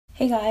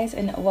Hey guys,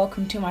 and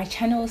welcome to my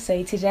channel.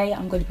 So today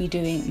I'm going to be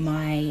doing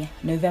my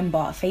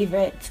November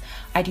favorites.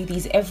 I do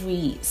these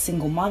every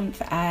single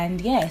month,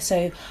 and yeah,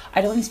 so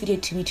I don't want this video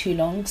to be too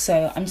long,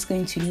 so I'm just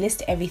going to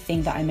list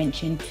everything that I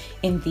mentioned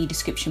in the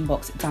description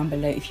box down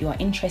below if you are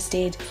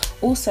interested.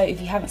 Also, if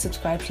you haven't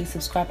subscribed, please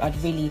subscribe. I'd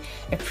really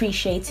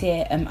appreciate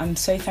it. I'm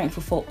so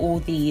thankful for all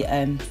the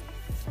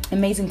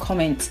amazing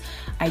comments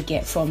I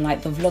get from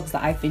like the vlogs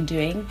that I've been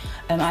doing.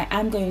 I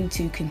am going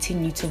to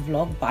continue to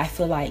vlog, but I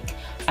feel like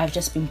I've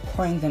just been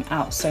pouring them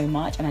out so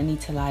much, and I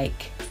need to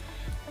like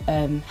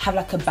have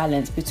like a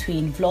balance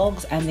between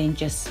vlogs and then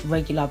just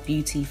regular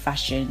beauty,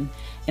 fashion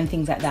and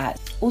things like that.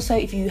 Also,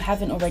 if you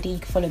haven't already, you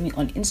can follow me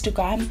on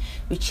Instagram,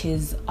 which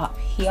is up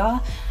here.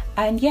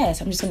 And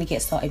yes, I'm just going to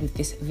get started with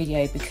this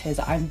video because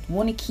I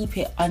want to keep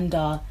it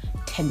under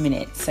 10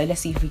 minutes, so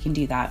let's see if we can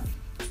do that.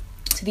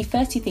 So the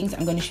first two things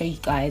I'm going to show you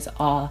guys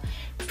are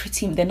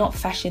they're not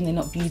fashion, they're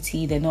not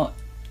beauty, they're not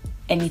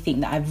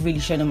anything that I've really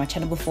shown on my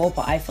channel before,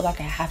 but I feel like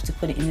I have to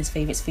put it in this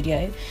favorites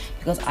video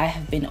because I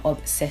have been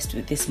obsessed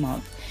with this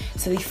month.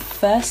 So the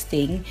first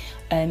thing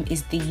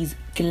is these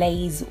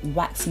Glade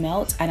wax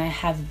melts, and I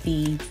have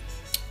the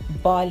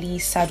Bali,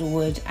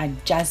 Sandalwood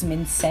and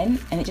Jasmine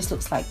scent, and it just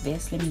looks like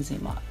this. Let me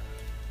zoom up.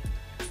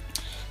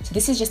 So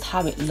this is just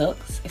how it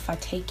looks. If I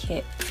take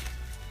it,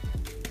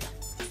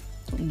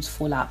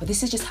 fall out, but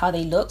this is just how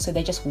they look. So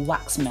they're just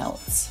wax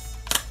melts,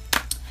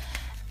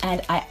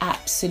 and I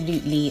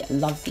absolutely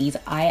love these.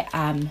 I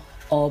am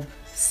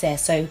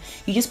obsessed. So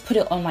you just put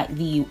it on like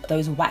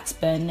those wax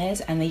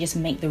burners, and they just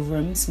make the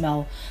room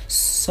smell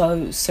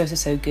so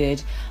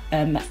good.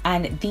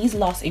 And these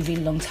last a really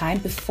long time.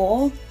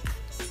 Before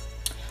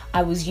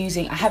I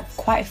have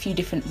quite a few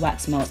different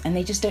wax melts, and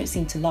they just don't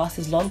seem to last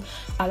as long.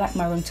 I like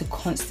my room to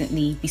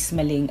constantly be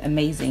smelling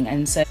amazing,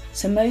 and so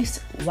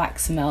most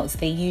wax melts,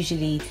 they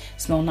usually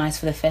smell nice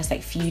for the first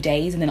like few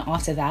days, and then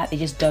after that they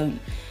just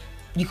don't,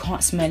 you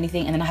can't smell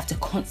anything, and then I have to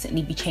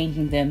constantly be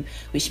changing them,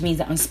 which means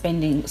that I'm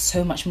spending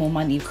so much more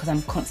money because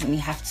I'm constantly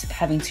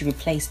having to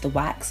replace the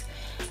wax.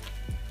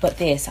 But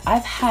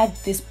I've had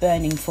this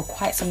burning for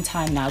quite some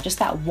time now, just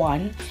that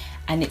one,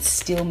 and it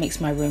still makes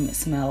my room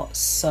smell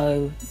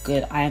so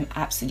good. I am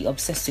absolutely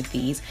obsessed with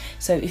these.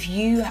 So if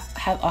you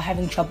are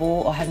having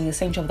trouble or having the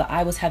same trouble that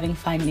I was having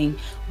finding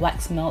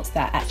wax melts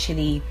that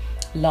actually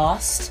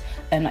last,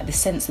 like the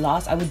scents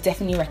last, I would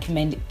definitely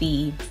recommend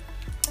the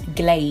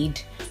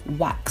Glade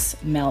wax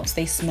melts.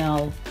 They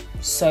smell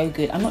so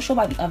good. I'm not sure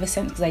about the other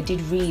scents because I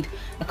did read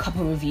a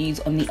couple of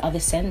reviews on the other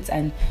scents,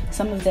 and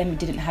some of them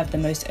didn't have the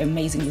most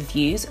amazing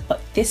reviews,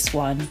 but this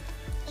one,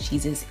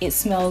 Jesus, it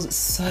smells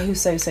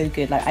so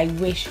good. Like, I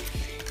wish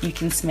you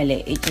can smell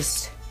it. It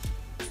just,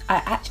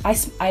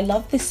 I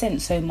love the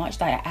scent so much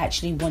that I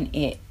actually want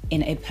it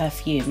in a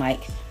perfume.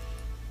 Like,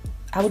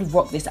 I would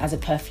rock this as a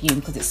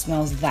perfume because it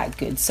smells that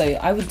good. So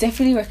I would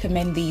definitely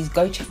recommend these.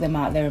 Go check them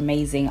out. They're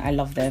amazing. I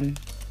love them.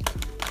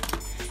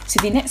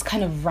 So the next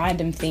kind of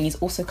random thing is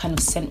also kind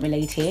of scent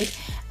related,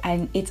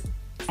 and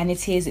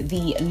it is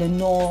the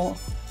Lenor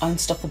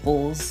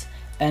Unstoppables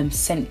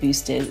scent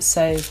boosters.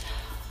 So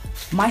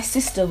my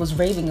sister was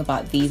raving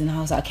about these, and I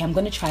was like, okay, I'm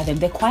going to try them.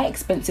 They're quite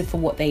expensive for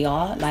what they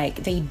are.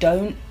 Like, they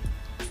don't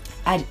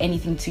add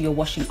anything to your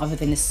washing other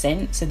than a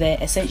scent. So they're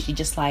essentially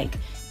just like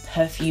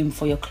perfume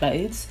for your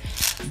clothes.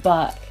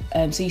 But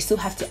so you still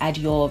have to add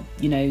your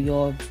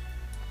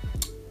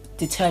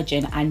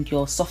detergent and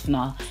your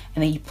softener,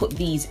 and then you put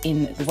these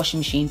in the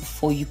washing machine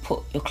before you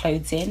put your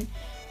clothes in.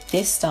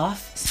 This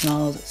stuff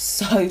smells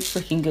so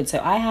freaking good. So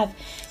I have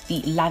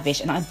the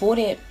Lavish, and I bought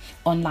it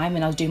online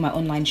when I was doing my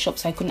online shop,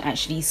 so I couldn't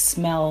actually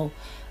smell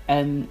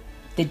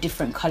the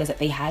different colors that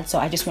they had. So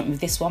I just went with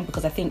this one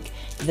because I think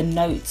the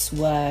notes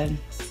were,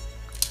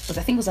 I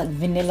think it was like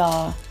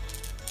vanilla,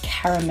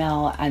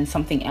 caramel and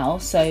something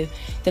else. So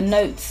the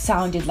notes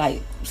sounded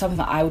like something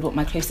that I would want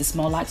my clothes to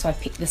smell like, so I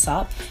picked this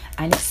up,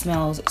 and it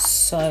smells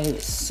so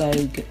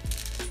good,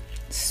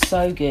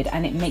 so good.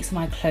 And it makes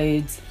my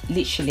clothes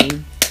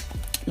literally,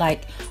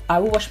 like, I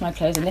will wash my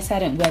clothes, and let's say I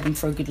don't wear them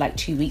for a good like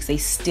 2 weeks, they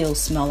still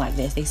smell like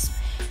this. They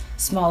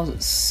smell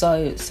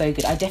so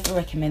good. I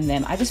definitely recommend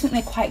them. I just think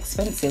they're quite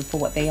expensive for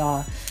what they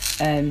are,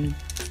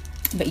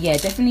 but yeah,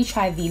 definitely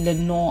try the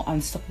Lenor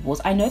Unstoppables.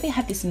 I know they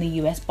have this in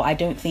the US, but I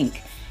don't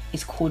think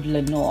it's called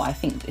Lenor. I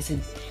think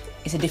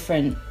it's a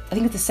different, I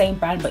think it's the same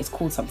brand, but it's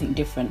called something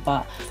different.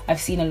 But I've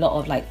seen a lot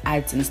of like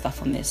ads and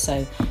stuff on this.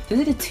 So those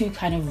are the two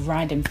kind of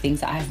random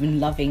things that I've been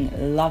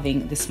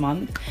loving this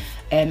month.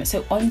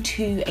 So on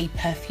to a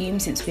perfume,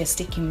 since we're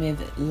sticking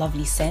with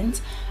lovely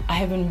scents. I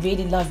have been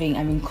really loving,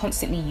 I've been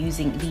constantly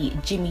using the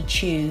Jimmy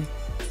Choo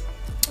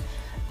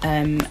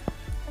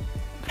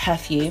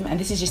perfume, and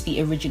this is just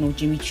the original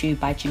Jimmy Choo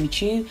by Jimmy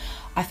Choo.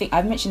 I think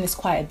I've mentioned this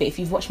quite a bit. If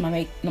you've watched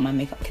my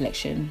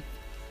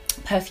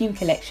perfume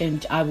collection,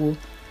 which I will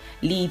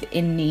leave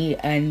in the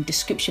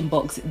description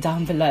box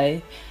down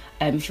below,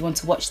 if you want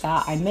to watch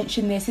that. I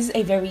mentioned this is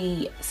a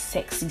very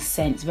sexy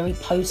scent. It's very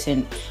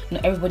potent.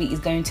 Not everybody is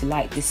going to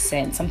like this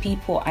scent. Some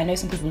people, I know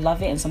some people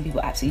love it, and some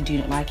people absolutely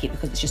do not like it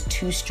because it's just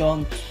too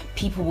strong.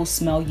 People will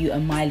smell you a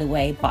mile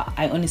away, but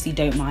I honestly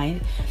don't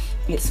mind.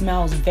 It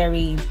smells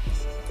very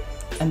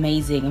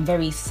amazing and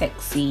very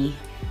sexy,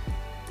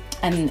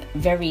 and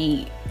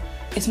very,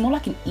 it's more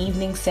like an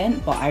evening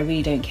scent, but I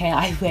really don't care.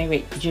 I wear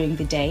it during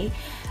the day.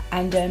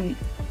 And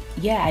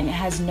yeah, and it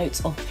has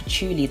notes of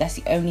patchouli. That's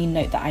the only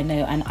note that I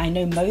know, and I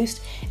know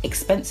most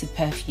expensive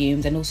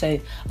perfumes and also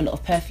a lot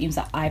of perfumes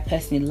that I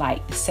personally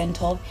like the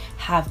scent of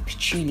have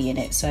patchouli in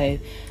it. So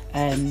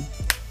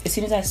as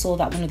soon as I saw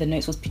that one of the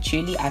notes was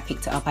patchouli, I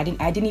picked it up. I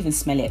didn't even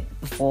smell it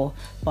before,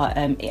 but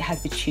it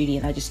had patchouli,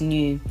 and I just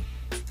knew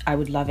I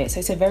would love it. So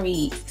it's a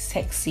very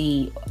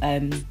sexy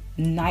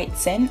night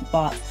scent,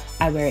 but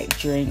I wear it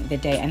during the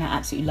day and I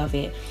absolutely love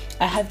it.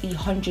 I have the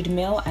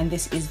 100ml, and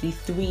this is the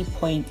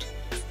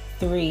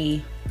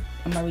 3.3,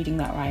 am I reading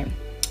that right,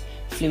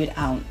 fluid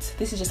ounce.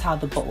 This is just how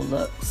the bottle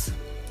looks.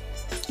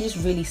 It's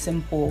just really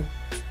simple,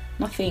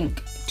 nothing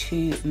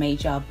too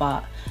major,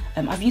 but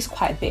I've used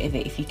quite a bit of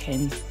it, if you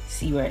can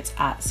see where it's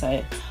at.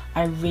 So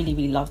I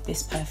really love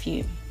this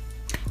perfume.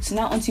 So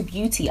now onto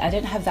beauty. I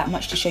don't have that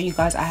much to show you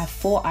guys. I have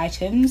 4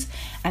 items,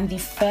 and the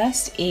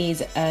first is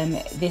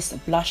this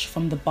blush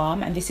from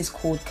theBalm, and this is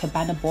called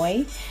Cabana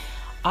Boy.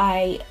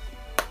 I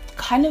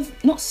kind of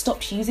not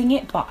stopped using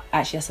it, but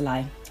actually that's a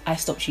lie, I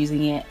stopped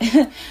using it.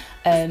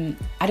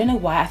 I don't know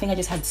why. I think I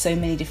just had so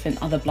many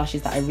different other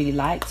blushes that I really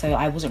liked, so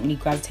I wasn't really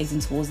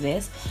gravitating towards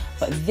this.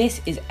 But this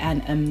is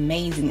an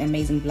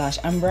amazing blush.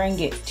 I'm wearing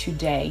it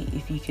today,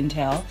 if you can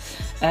tell.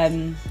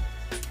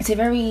 It's a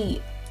very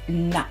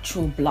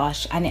natural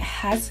blush, and it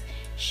has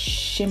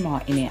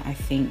shimmer in it, I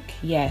think,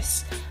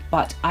 yes,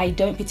 but I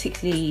don't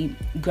particularly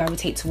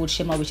gravitate towards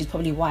shimmer, which is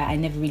probably why I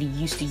never really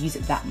used to use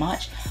it that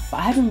much. But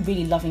I have been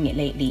really loving it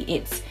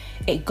lately.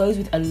 It goes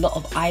with a lot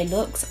of eye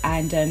looks,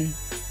 and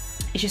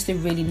it's just a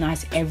really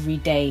nice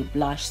everyday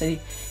blush. So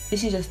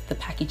this is just the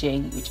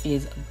packaging, which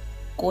is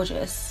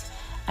gorgeous,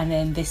 and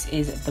then this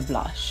is the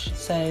blush.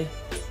 So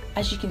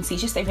as you can see,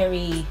 it's just a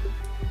very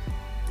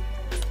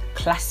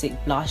classic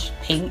blush,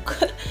 pink.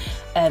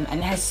 And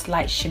it has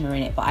slight shimmer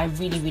in it, but I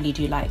really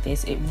do like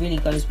this. It really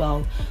goes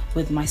well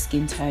with my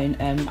skin tone.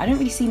 I don't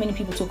really see many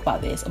people talk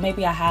about this, or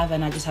maybe I have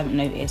and I just haven't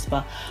noticed,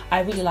 but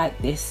I really like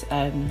this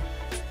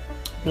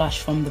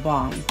blush from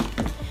theBalm.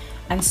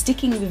 And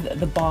sticking with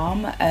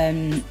theBalm,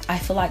 I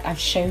feel like I've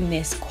shown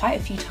this quite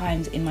a few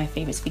times in my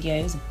favorites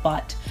videos,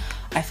 but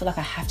I feel like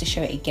I have to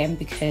show it again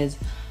because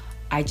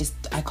I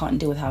can't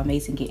deal with how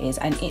amazing it is.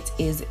 And it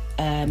is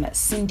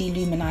Cindy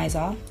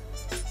Luminizer,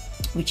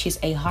 which is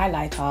a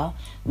highlighter,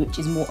 which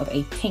is more of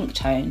a pink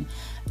tone.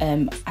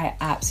 I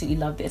absolutely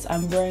love this.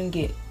 I'm wearing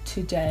it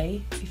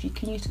today, I don't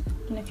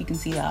know if you can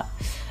see that,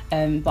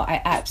 but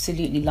I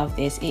absolutely love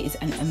this. It is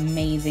an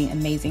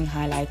amazing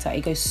highlighter.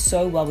 It goes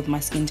so well with my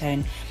skin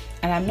tone,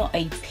 and I'm not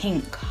a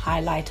pink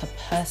highlighter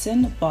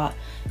person, but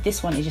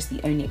this one is just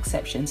the only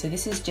exception. So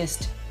this is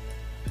just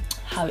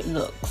how it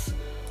looks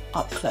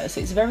up close.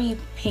 So it's very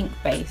pink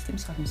based. Let me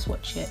see if I can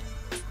swatch it.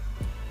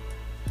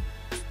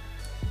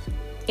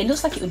 It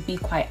looks like it would be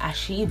quite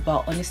ashy,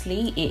 but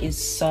honestly it is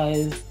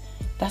so,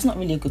 that's not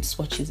really a good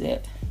swatch, is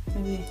it?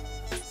 Maybe,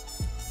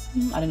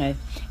 I don't know.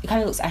 It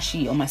kind of looks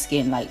ashy on my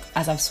skin, like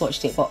as I've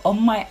swatched it, but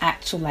on my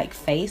actual like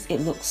face,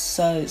 it looks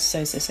so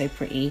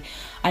pretty.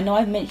 I know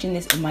I've mentioned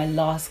this in my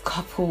last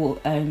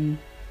couple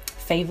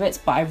favorites,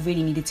 but I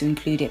really needed to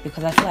include it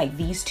because I feel like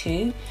these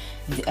two,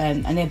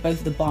 and they're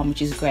both theBalm,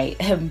 which is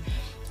great.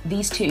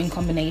 These two in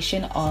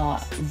combination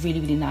are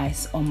really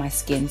nice on my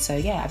skin. So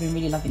yeah, I've been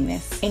really loving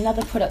this.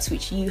 Another products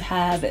which you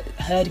have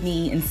heard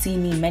me and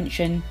seen me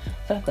mention,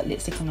 I feel like I've got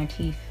lipstick on my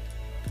teeth.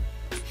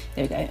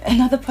 There we go.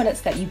 Another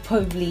products that you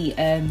probably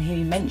hear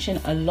me mention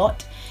a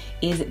lot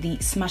is the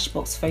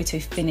Smashbox Photo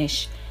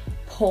Finish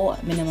Pore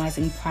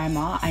Minimizing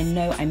Primer. I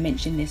know I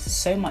mentioned this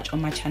so much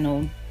on my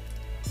channel,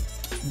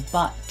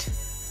 but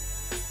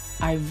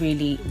I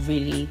really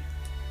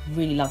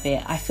love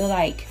it. I feel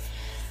like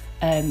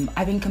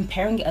I've been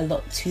comparing it a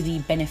lot to the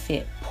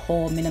Benefit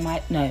Pore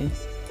Minimize, no,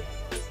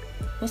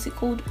 what's it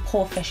called?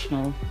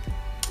 Porefessional,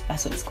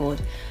 that's what it's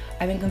called.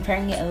 I've been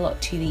comparing it a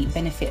lot to the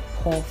Benefit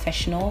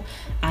Porefessional,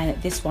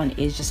 and this one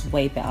is just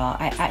way better.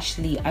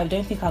 I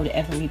don't think I would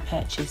ever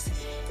repurchase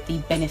the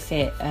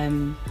Benefit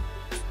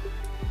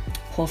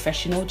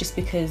Porefessional just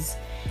because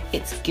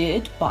it's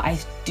good, but I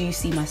do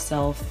see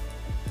myself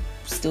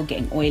still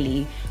getting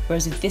oily,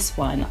 whereas with this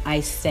one I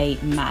stay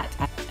matte.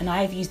 And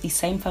I have used the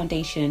same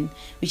foundation,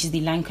 which is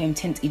the Lancome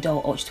Tint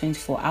Idole Ultra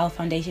 24 Hour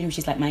foundation, which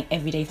is like my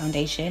everyday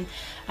foundation,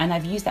 and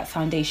I've used that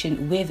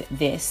foundation with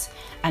this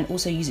and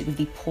also use it with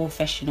the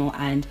Porefessional,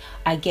 and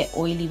I get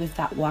oily with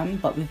that one,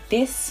 but with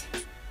this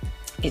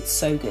it's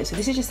so good. So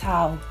this is just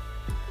how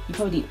you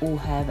probably all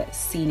have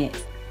seen it.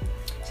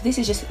 So this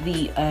is just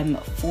the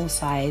full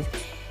size.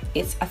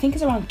 I think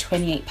it's around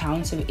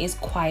 £28, so it is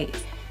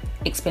quite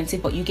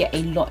expensive, but you get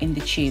a lot in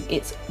the tube.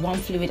 It's 1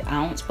 fluid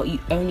ounce, but you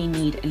only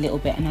need a little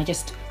bit, and I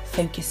just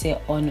focus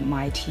it on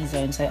my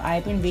T-zone. So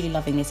I've been really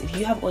loving this. If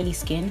you have oily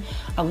skin,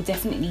 I would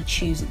definitely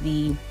choose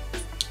the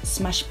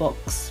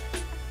Smashbox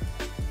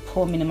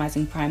Pore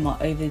Minimizing Primer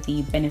over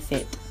the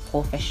Benefit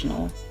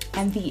Professional.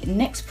 And the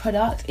next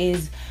product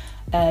is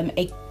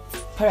a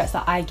product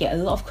that I get a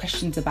lot of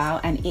questions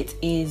about, and it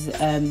is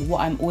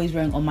what I'm always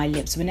wearing on my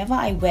lips. Whenever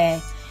I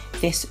wear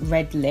this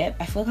red lip,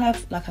 I feel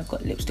like I've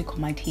got lipstick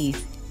on my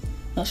teeth.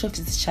 Not sure if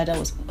it's a shadow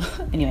or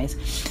anyways,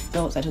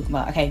 what was I talking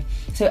about? Okay,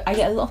 so I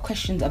get a lot of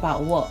questions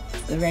about what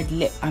the red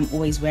lip I'm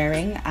always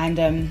wearing,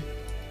 and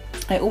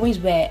I always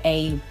wear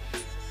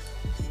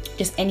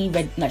just any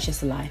red, that's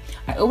just a lie.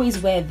 I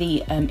always wear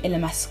the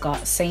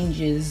Illamasqua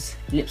Sanger's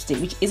lipstick,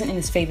 which isn't in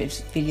this favourite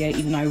video,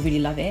 even though I really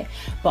love it.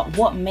 But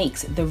what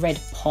makes the red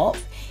pop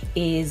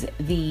is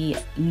the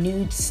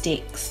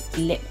Nudestix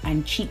lip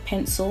and cheek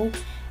pencil,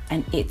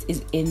 and it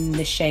is in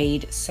the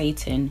shade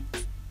Satan.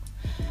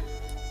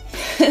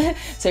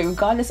 So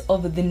regardless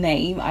of the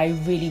name, I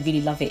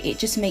really love it. It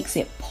just makes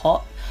it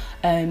pop.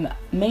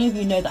 Many of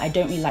you know that I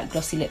don't really like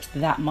glossy lips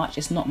that much.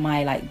 It's not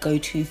my like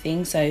go-to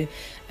thing. So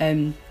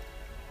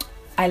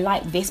I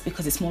like this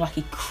because it's more like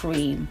a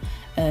cream,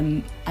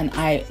 and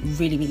I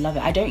really love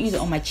it. I don't use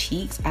it on my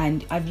cheeks,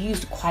 and I've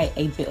used quite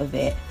a bit of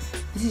it.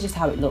 This is just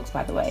how it looks,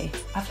 by the way.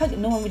 I feel like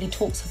no one really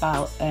talks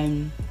about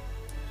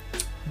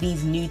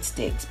these nude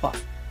sticks,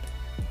 but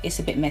it's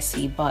a bit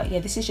messy. But yeah,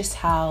 this is just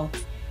how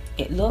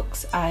it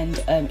looks,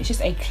 and it's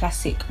just a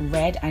classic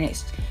red, and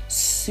it's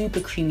super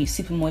creamy,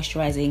 super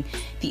moisturizing.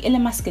 The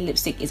Illamasqua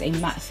lipstick is a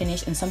matte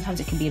finish, and sometimes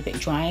it can be a bit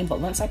drying, but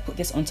once I put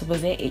this on top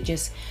of it, it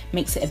just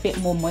makes it a bit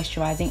more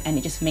moisturizing, and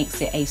it just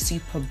makes it a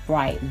super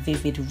bright,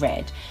 vivid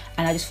red.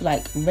 And I just feel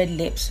like red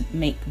lips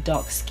make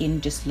dark skin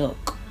just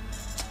look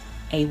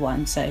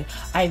A1, so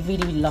I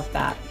really love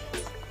that.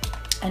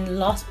 And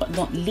last but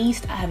not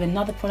least, I have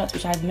another product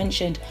which I've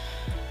mentioned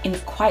in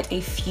quite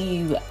a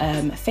few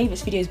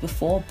favorites videos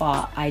before,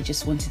 but I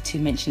just wanted to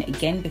mention it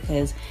again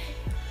because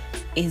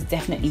it is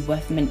definitely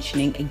worth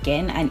mentioning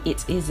again, and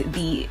it is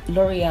the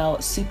L'Oreal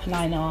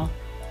Superliner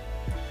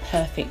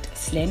Perfect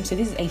Slim. So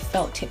this is a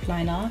felt tip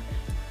liner.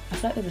 I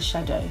feel like there's a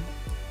shadow.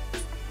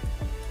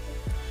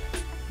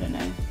 I don't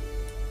know.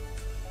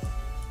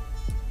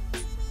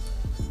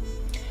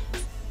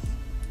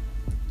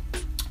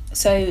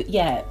 So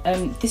yeah,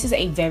 this is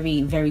a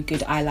very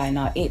good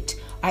eyeliner.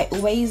 I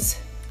always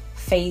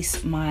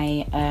face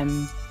my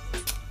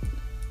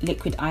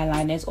liquid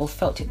eyeliners or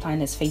felt tip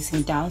liners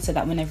facing down, so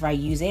that whenever I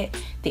use it,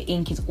 the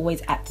ink is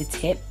always at the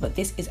tip. But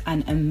this is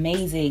an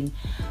amazing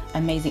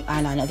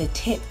eyeliner. The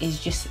tip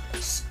is just,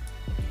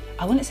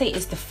 I wouldn't say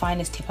it's the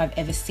finest tip I've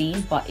ever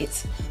seen, but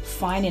it's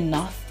fine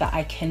enough that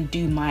I can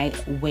do my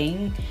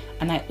wing,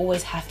 and I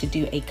always have to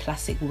do a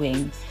classic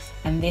wing,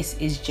 and this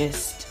is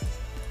just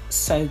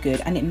so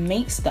good, and it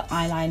makes the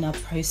eyeliner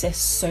process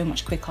so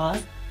much quicker.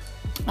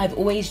 I've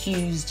always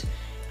used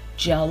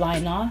gel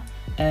liner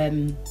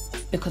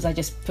because I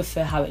just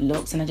prefer how it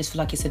looks, and I just feel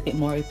like it's a bit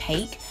more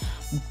opaque,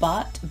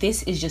 but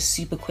this is just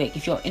super quick.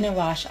 If you're in a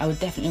rush, I would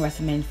definitely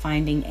recommend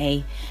finding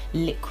a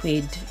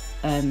liquid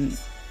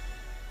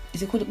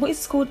is it called, what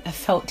is it called, a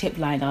felt tip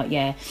liner?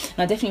 Yeah, and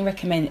I definitely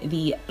recommend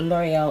the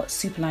L'Oreal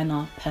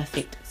Superliner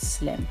Perfect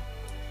Slim.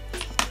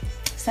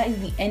 So that is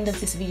the end of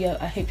this video.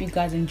 I hope you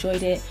guys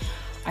enjoyed it.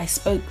 I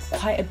spoke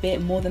quite a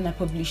bit more than I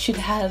probably should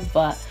have,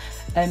 but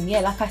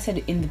yeah, like I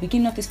said in the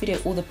beginning of this video,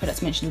 all the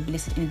products mentioned will be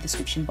listed in the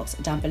description box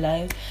down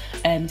below.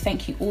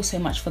 Thank you all so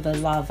much for the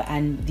love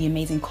and the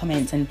amazing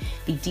comments and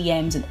the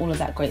DMs and all of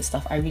that great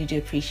stuff. I really do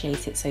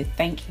appreciate it, so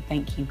thank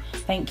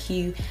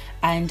you.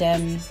 And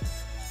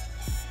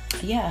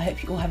yeah, I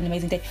hope you all have an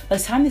amazing day. By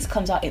the time this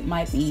comes out, it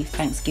might be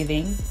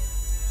Thanksgiving.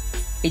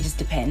 It just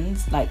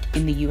depends, like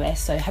in the US.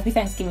 So happy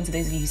Thanksgiving to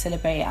those of you who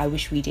celebrate. I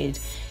wish we did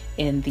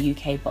in the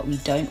UK, but we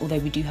don't, although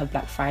we do have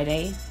Black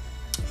Friday,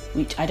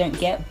 which I don't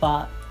get,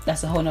 but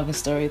that's a whole nother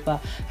story.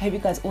 But I hope you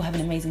guys all have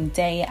an amazing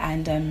day,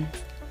 and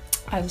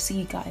I will see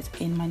you guys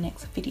in my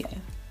next video.